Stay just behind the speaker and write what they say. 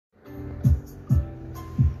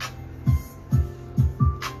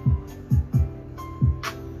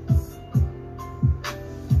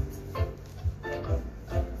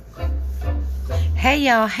Hey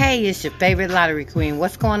y'all, hey, it's your favorite lottery queen.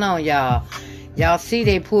 What's going on, y'all? Y'all see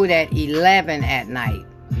they pulled at 11 at night.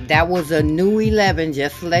 That was a new 11,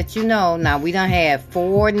 just to let you know. Now, we done had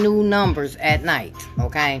 4 new numbers at night,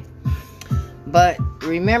 okay? But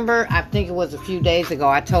remember, I think it was a few days ago,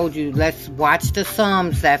 I told you, let's watch the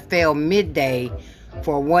sums that fell midday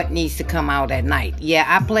for what needs to come out at night. Yeah,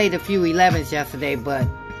 I played a few 11s yesterday, but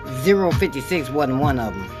 056 wasn't one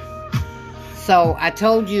of them. So I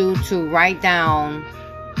told you to write down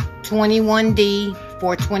 21D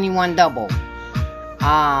for 21 double.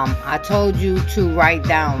 I told you to write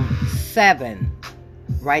down 7,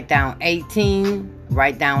 write down 18,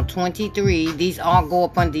 write down 23. These all go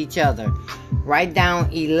up under each other. Write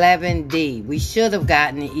down 11D. We should have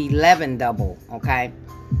gotten 11 double, okay?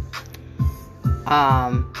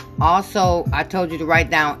 Also, I told you to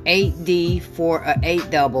write down 8D for a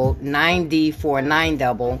 8 double, 9D for a 9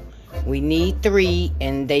 double. We need 3,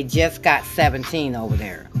 and they just got 17 over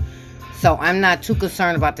there. So I'm not too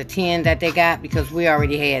concerned about the 10 that they got, because we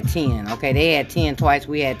already had 10. Okay, they had 10 twice,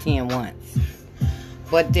 we had 10 once.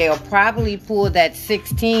 But they'll probably pull that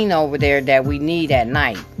 16 over there that we need at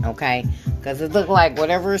night. Okay, because it looked like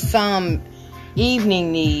whatever some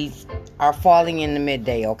evening needs are falling in the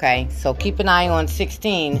midday. Okay, so keep an eye on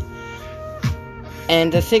 16.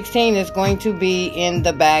 And the 16 is going to be in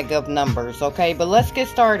the bag of numbers, okay? But let's get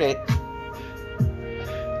started.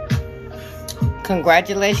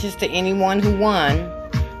 Congratulations to anyone who won.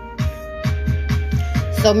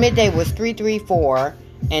 So midday was 334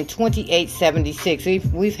 and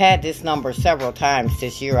 2876. We've had this number several times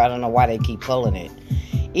this year. I don't know why they keep pulling it.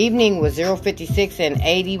 Evening was 056 and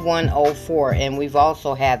 8104, and we've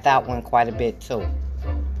also had that one quite a bit too.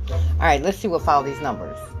 All right, let's see what follow these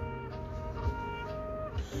numbers.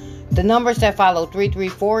 The numbers that follow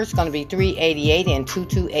 334 is going to be 388 and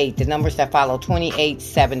 228. The numbers that follow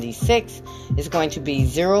 2876 is going to be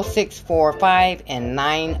 0645 and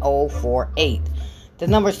 9048. The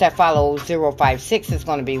numbers that follow 056 is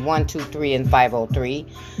going to be 123 and 503.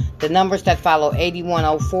 The numbers that follow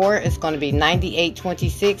 8104 is going to be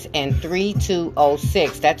 9826 and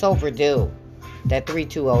 3206. That's overdue, that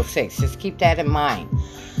 3206. Just keep that in mind.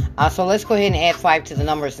 So let's go ahead and add 5 to the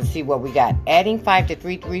numbers and see what we got. Adding 5 to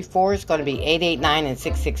 334 is going to be 889 and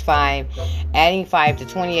 665. Adding 5 to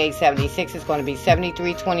 2876 is going to be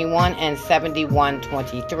 7321 and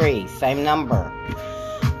 7123. Same number.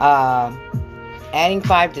 Adding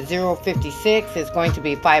 5 to 056 is going to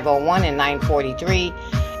be 501 and 943.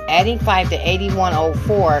 Adding 5 to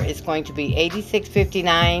 8104 is going to be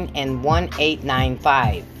 8659 and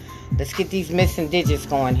 1895. Let's get these missing digits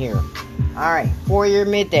going here. Alright, for your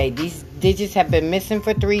midday, these digits have been missing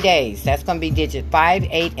for 3 days. That's going to be digit 5,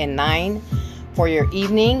 8, and 9. For your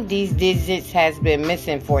evening, these digits has been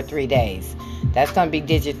missing for 3 days. That's going to be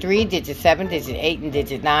digit 3, digit 7, digit 8, and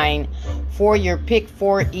digit 9. For your pick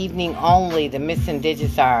 4 evening only, the missing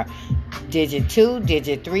digits are digit 2,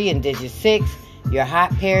 digit 3, and digit 6. Your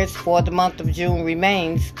hot pairs for the month of June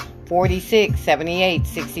remains 46, 78,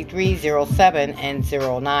 63, 07, and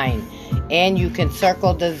 09. And you can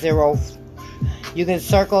circle the 0. You can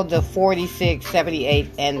circle the 46, 78,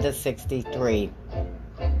 and the 63.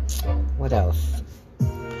 What else?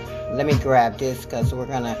 Let me grab this, because we're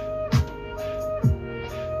gonna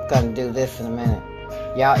do this in a minute.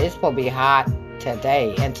 Y'all, it's supposed to be hot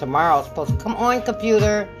today, and tomorrow's supposed to, come on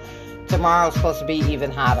computer, tomorrow's supposed to be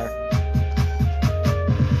even hotter.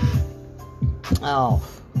 Oh,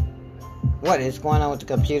 what is going on with the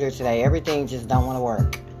computer today? Everything just don't want to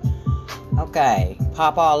work. Okay,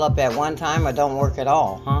 pop all up at one time or don't work at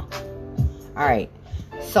all, huh? Alright,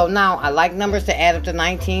 so now I like numbers to add up to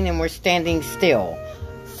 19, and we're standing still.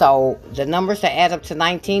 So the numbers that add up to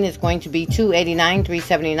 19 is going to be 289,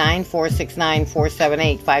 379, 469,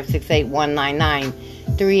 478, 568, 199,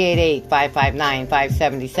 388, 559,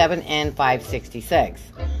 577, and 566.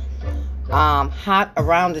 Hot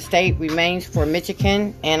around the state remains for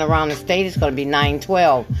Michigan, and around the state is going to be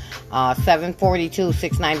 912, 742,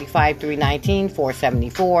 695, 319,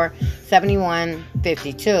 474, 71,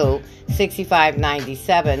 52, 65,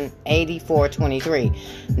 97, 84, 23.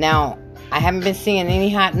 Now, I haven't been seeing any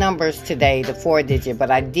hot numbers today, the 4-digit,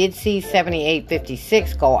 but I did see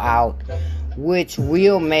 7856 go out, which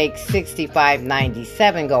will make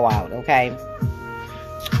 6597 go out, okay?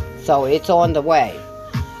 So it's on the way.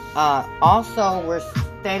 Also, we're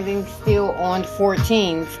standing still on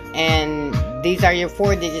 14s, and these are your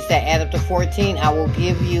 4 digits that add up to 14. I will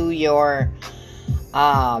give you your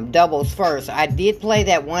doubles first. I did play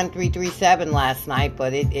that 1337 last night,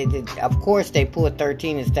 but it of course they pulled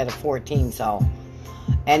 13 instead of 14, so,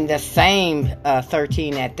 and the same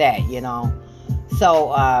 13 at that, you know.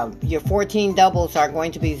 So your 14 doubles are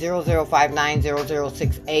going to be 0059,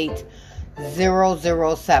 0068,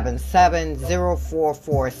 0077,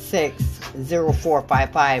 0446,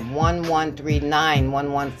 0455, 1139,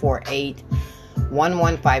 1148,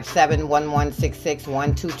 1157, 1166,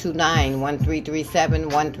 1229, 1337,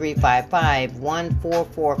 1355,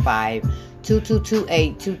 1445,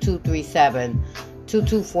 2228, 2237,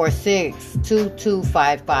 2246,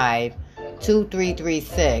 2255,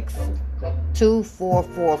 2336,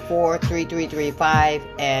 2444, 3335,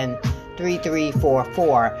 and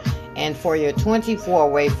 3344. And for your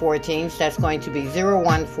 24-way 14s, that's going to be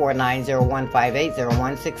 0149, 0158,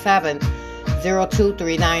 0167,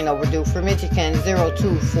 0239, overdue for Michigan,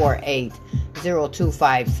 0248,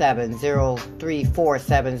 0257,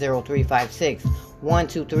 0347, 0356,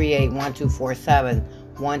 1238, 1247,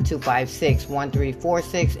 1256,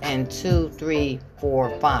 1346, and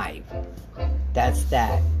 2345. That's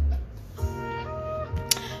that.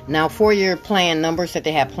 Now for your plan numbers that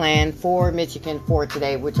they have planned for Michigan for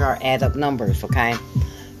today, which are add up numbers, okay?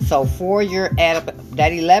 So for your add up,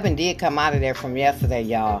 that 11 did come out of there from yesterday,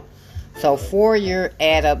 y'all. So for your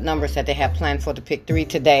add up numbers that they have planned for the pick 3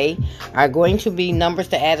 today are going to be numbers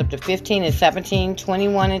to add up to 15 and 17,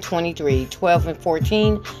 21 and 23, 12 and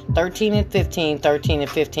 14, 13 and 15, 13 and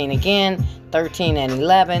 15 again, 13 and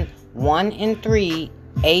 11, 1 and 3,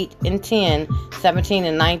 8 and 10, 17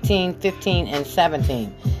 and 19, 15 and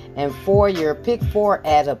 17. And for your pick 4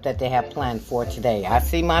 add up that they have planned for today, I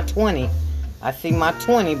see my 20. I see my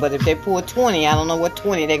 20, but if they pull 20, I don't know what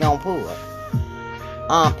 20 they're going to pull.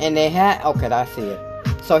 And they had, okay, I see it.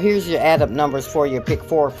 So here's your add up numbers for your pick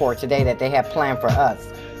 4 for today that they have planned for us.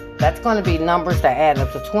 That's going to be numbers that add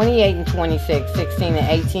up to 28 and 26, 16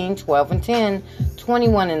 and 18, 12 and 10,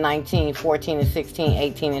 21 and 19, 14 and 16,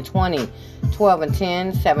 18 and 20, 12 and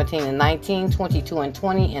 10, 17 and 19, 22 and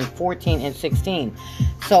 20, and 14 and 16.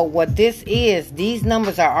 So what this is, these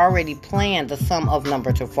numbers are already planned, the sum of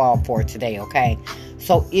number to fall for today, okay?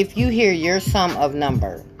 So if you hear your sum of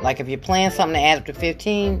number, like if you're planning something to add up to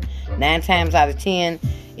 15, 9 times out of 10,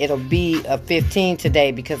 it'll be a 15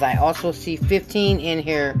 today, because I also see 15 in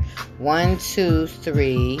here. 1, 2,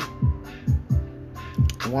 3.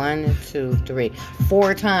 1, 2, 3.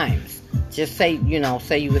 4 times. Just say,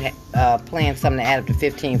 say you plan something to add up to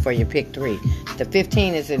 15 for your pick 3. The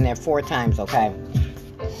 15 is in there 4 times, okay?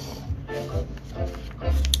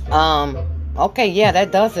 Okay, yeah,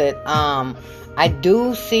 that does it. I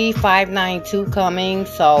do see 592 coming,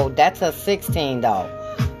 so that's a 16 though.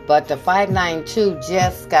 But the 592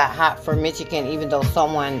 just got hot for Michigan, even though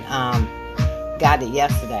someone got it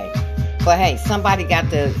yesterday. But hey, somebody got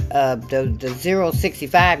the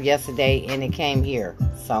 065 yesterday, and it came here.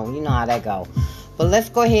 So you know how that go. But let's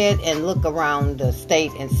go ahead and look around the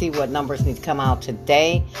state and see what numbers need to come out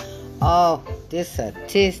today. Oh, this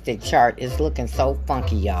statistic chart is looking so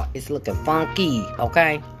funky, y'all. It's looking funky,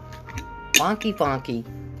 okay? Funky.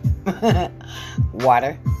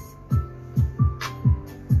 Water.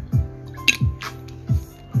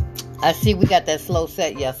 I see we got that slow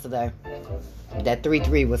set yesterday. That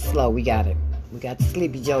 3-3 was slow. We got it. We got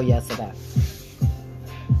Sleepy Joe yesterday.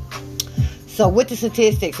 So with the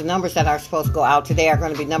statistics, the numbers that are supposed to go out today are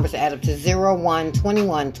going to be numbers that add up to 0, 1,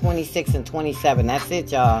 21, 26, and 27. That's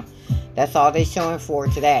it, y'all. That's all they're showing for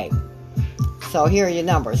today. So here are your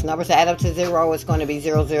numbers. Numbers that add up to 0 is going to be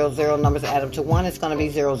 0, 0, 0. Numbers that add up to 1 is going to be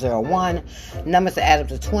 0, 0, 1. Numbers that add up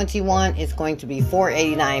to 21 is going to be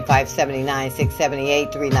 489, 579,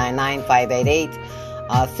 678, 399, 588,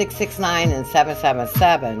 669, and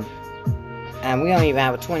 777. And we don't even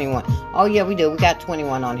have a 21. Oh, yeah, we do. We got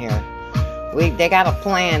 21 on here. They got a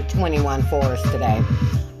planned 21 for us today.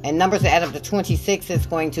 And numbers that add up to 26 is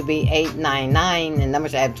going to be 899. And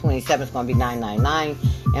numbers that add up to 27 is going to be 999.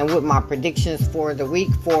 And with my predictions for the week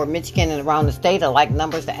for Michigan and around the state, I like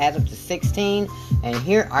numbers that add up to 16. And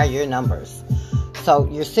here are your numbers. So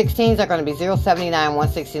your 16s are going to be 079,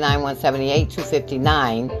 169, 178,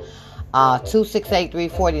 259, 268,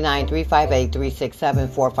 349, 358, 367,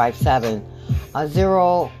 457,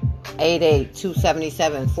 088,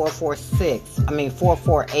 277,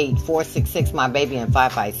 448, 466, my baby, and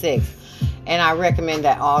 556. And I recommend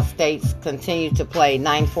that all states continue to play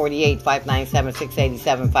 948, 597,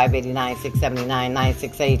 687, 589, 679,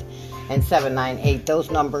 968, and 798. Those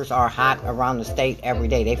numbers are hot around the state every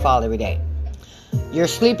day. They fall every day. Your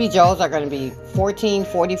Sleepy Joes are going to be 14,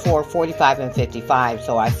 44, 45, and 55.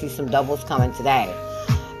 So I see some doubles coming today.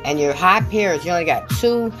 And your hot pairs, you only got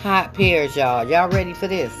 2 hot pairs, y'all. Y'all ready for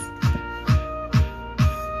this?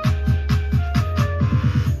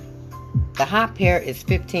 The hot pair is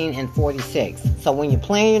 15 and 46. So when you're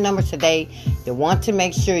playing your numbers today, you want to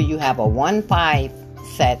make sure you have a 1-5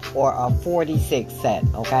 set or a 46 set,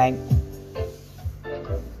 okay?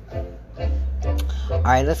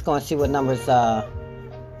 Alright, let's go and see what numbers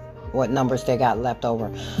they got left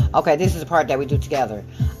over. Okay, this is the part that we do together.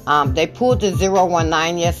 They pulled the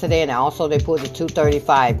 019 yesterday, and also they pulled the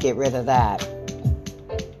 235. Get rid of that.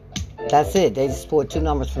 That's it. They just pulled 2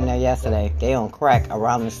 numbers from there yesterday. They on crack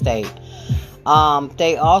around the state.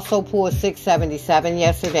 They also pulled 677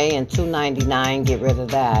 yesterday and 299. Get rid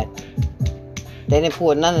of that. They didn't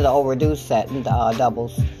pull none of the overdue set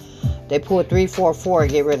doubles. They pulled 344.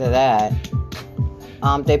 Get rid of that.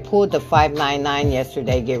 They pulled the 599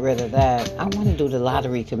 yesterday. Get rid of that. I want to do the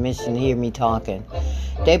lottery commission. Hear me talking.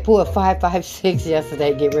 They pulled 556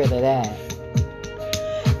 yesterday. Get rid of that.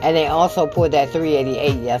 And they also pulled that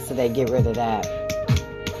 388 yesterday. Get rid of that.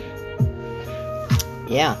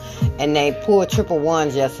 Yeah. And they pulled triple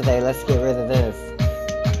ones yesterday. Let's get rid of this.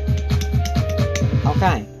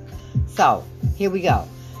 Okay. So, here we go.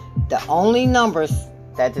 The only numbers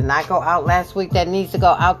that did not go out last week that needs to go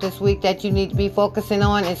out this week that you need to be focusing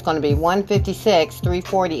on is going to be 156,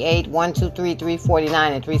 348, 123,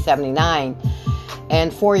 349, and 379.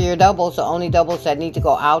 And for your doubles, the only doubles that need to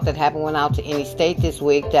go out that haven't went out to any state this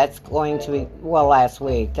week, that's going to be, well, last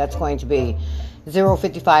week, that's going to be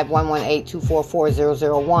 055, 118,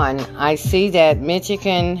 244, 001. I see that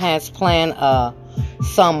Michigan has planned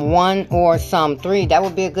some 1 or some 3. That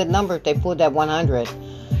would be a good number if they pulled that 100.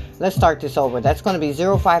 Let's start this over. That's going to be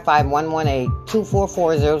 055, 118,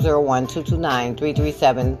 244, 001, 229,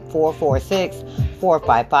 337, 446,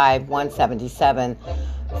 455, 177,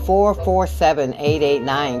 447,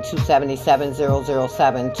 889, 277,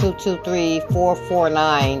 007, 223,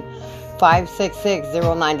 449, 566,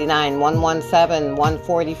 099, 117,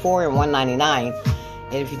 144, and 199.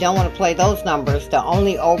 And if you don't want to play those numbers, the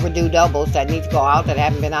only overdue doubles that need to go out that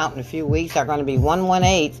haven't been out in a few weeks are going to be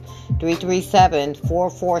 118, 337,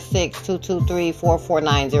 446, 223,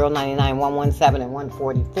 449, 099, 117, and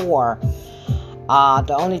 144.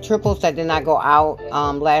 The only triples that did not go out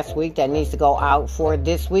last week that needs to go out for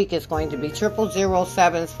this week is going to be 000,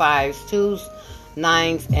 7s, 5s, 2s,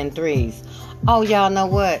 9s, and 3s. Oh, y'all know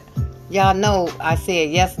what? Y'all know I said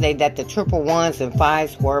yesterday that the triple 1s and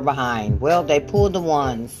 5s were behind. Well, they pulled the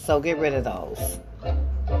 1s, so get rid of those.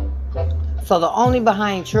 So the only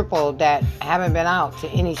behind triple that haven't been out to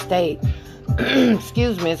any state,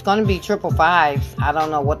 excuse me, it's going to be triple 5s. I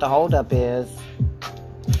don't know what the holdup is.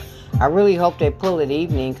 I really hope they pull it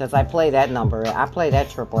evening because I play that number. I play that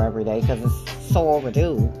triple every day because it's so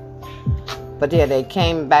overdue. But yeah, they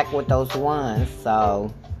came back with those 1s,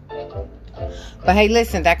 so... But hey,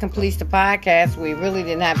 listen, that completes the podcast. We really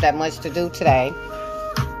didn't have that much to do today.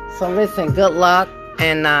 So listen, good luck.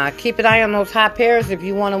 And keep an eye on those hot pairs if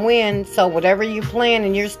you want to win. So whatever you plan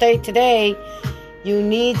in your state today, you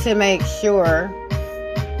need to make sure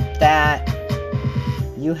that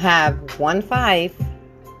you have 1-5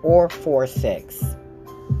 or 4-6.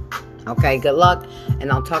 Okay, good luck.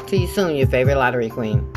 And I'll talk to you soon, your favorite lottery queen.